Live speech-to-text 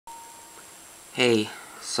Hey,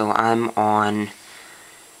 so I'm on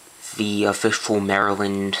the official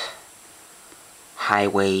Maryland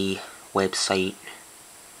highway website.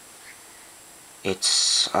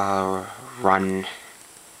 It's run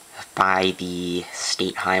by the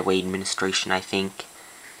State Highway Administration, I think.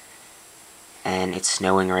 And it's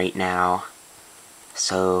snowing right now,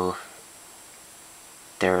 so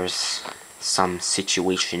there's some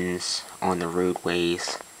situations on the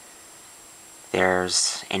roadways.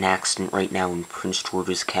 There's an accident right now in Prince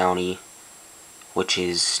George's County, which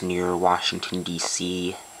is near Washington,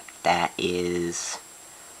 D.C. That is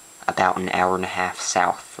about an hour and a half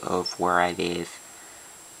south of where I live.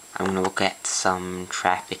 I'm going to look at some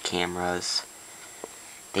traffic cameras.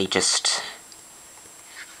 They just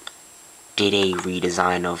did a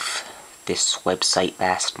redesign of this website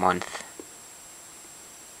last month,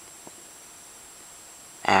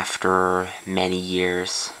 after many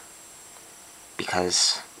years,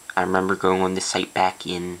 because I remember going on this site back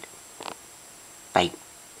in like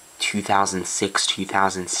 2006,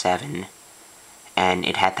 2007, and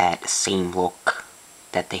it had that same look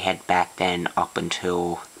that they had back then up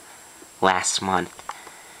until last month.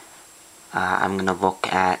 I'm gonna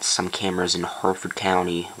look at some cameras in Harford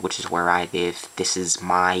County, which is where I live. This is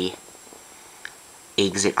my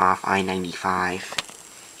exit off I-95.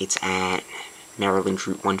 It's at Maryland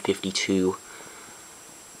Route 152.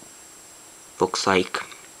 Looks like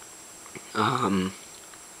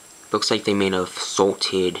they may have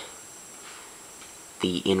salted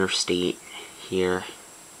the interstate here,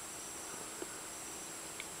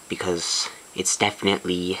 because it's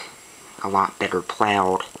definitely a lot better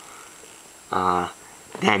plowed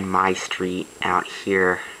than my street out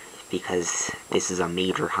here, because this is a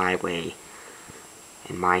major highway,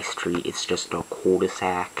 and my street is just a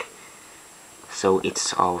cul-de-sac, so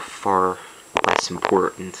it's of far less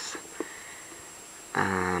importance.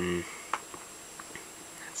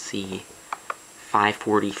 Let's see,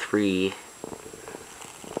 543,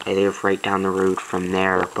 I live right down the road from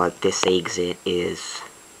there, but this exit is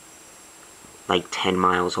like 10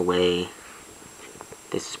 miles away.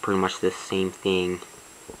 This is pretty much the same thing,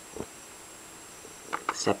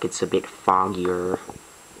 except it's a bit foggier.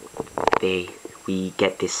 We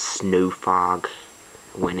get this snow fog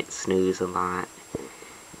when it snows a lot.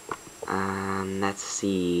 Let's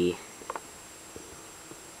see.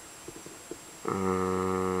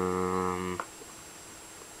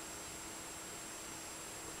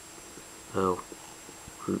 Oh,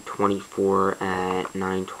 Route 24 at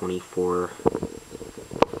 924.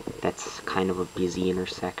 That's kind of a busy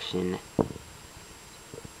intersection.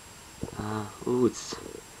 Ooh, it's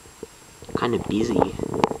kind of busy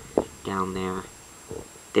down there.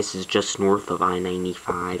 This is just north of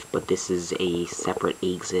I-95, but this is a separate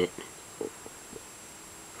exit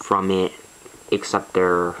from it, except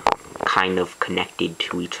they're kind of connected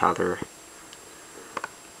to each other.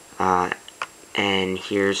 And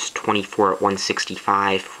here's 24 at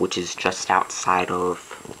 165, which is just outside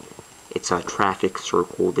of, it's a traffic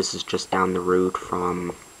circle. This is just down the road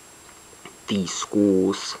from the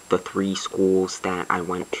schools, the 3 schools that I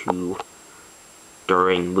went to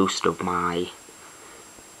during most of my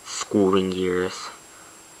schooling years.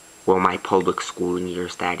 Well, my public schooling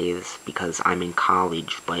years, that is, because I'm in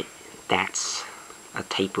college, but that's a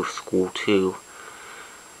type of school too.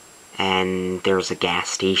 And there's a gas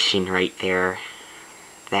station right there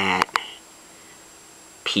that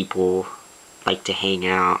people like to hang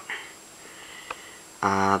out.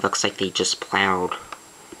 Looks like they just plowed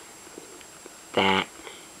that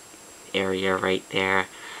area right there.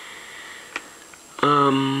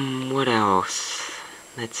 What else?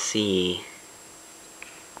 Let's see.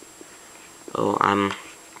 Oh,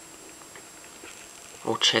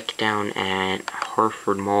 I'll check down at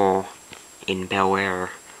Harford Mall in Bel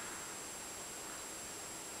Air.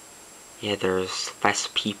 Yeah, there's less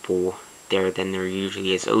people there than there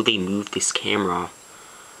usually is. Oh, they moved this camera.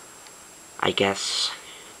 I guess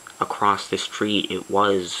across the street it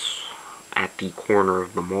was at the corner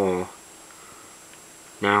of the mall.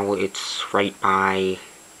 Now it's right by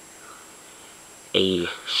a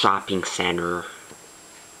shopping center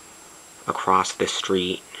across the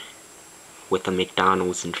street with a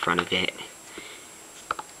McDonald's in front of it.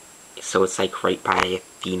 So it's like right by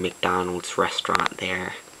the McDonald's restaurant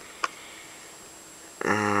there.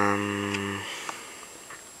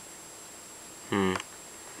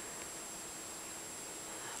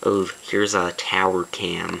 Oh, here's a tower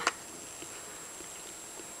cam.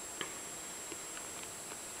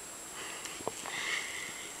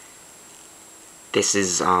 This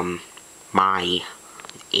is, my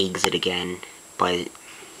exit again, but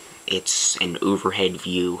it's an overhead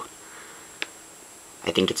view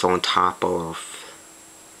I think it's on top of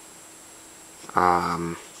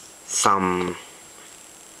some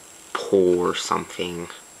pole or something,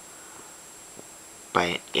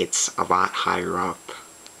 but it's a lot higher up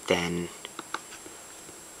than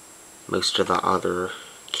most of the other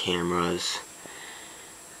cameras.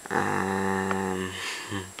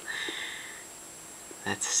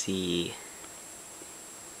 Let's see.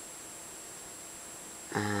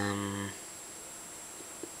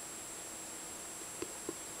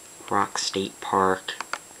 Rock State Park.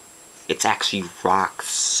 It's actually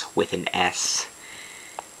Rocks with an S.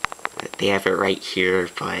 They have it right here,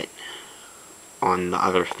 but on the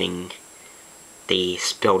other thing, they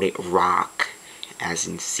spelled it rock, as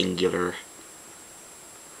in singular.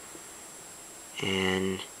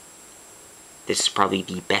 And this is probably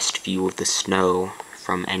the best view of the snow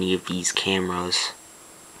from any of these cameras.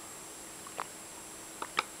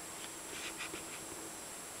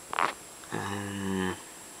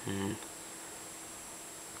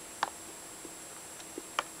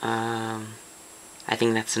 I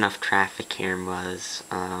think that's enough traffic cameras.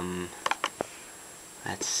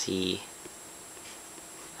 Let's see.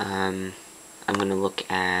 I'm gonna look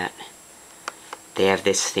at, they have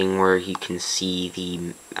this thing where you can see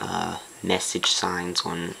the message signs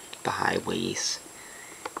on the highways.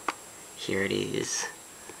 Here it is.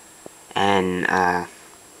 And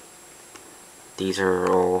these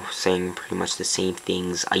are all saying pretty much the same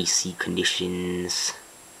things. Icy conditions,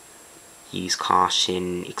 use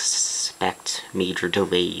caution, expect major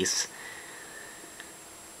delays,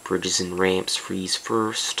 bridges and ramps freeze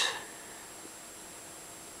first,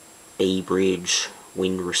 Bay Bridge,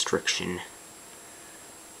 wind restriction.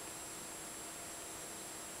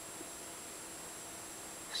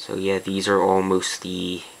 So yeah, these are all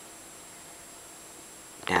mostly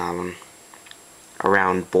down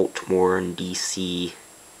around Baltimore and DC.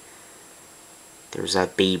 There's a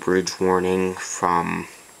Bay Bridge warning from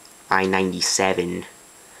I-97.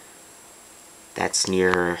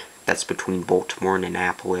 That's between Baltimore and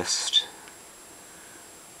Annapolis.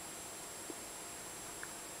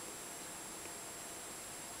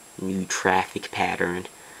 New traffic pattern.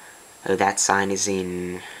 Oh, that sign is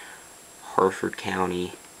in Harford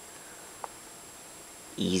County.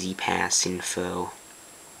 Easy pass info.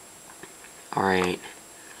 Alright.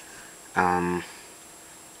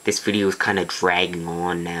 This video is kind of dragging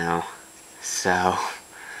on now, so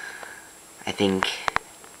I think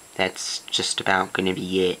that's just about gonna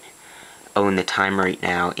be it. Oh, and the time right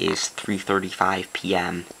now is 3:35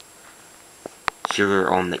 p.m. here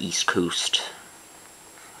on the East Coast.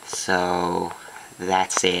 So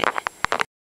that's it.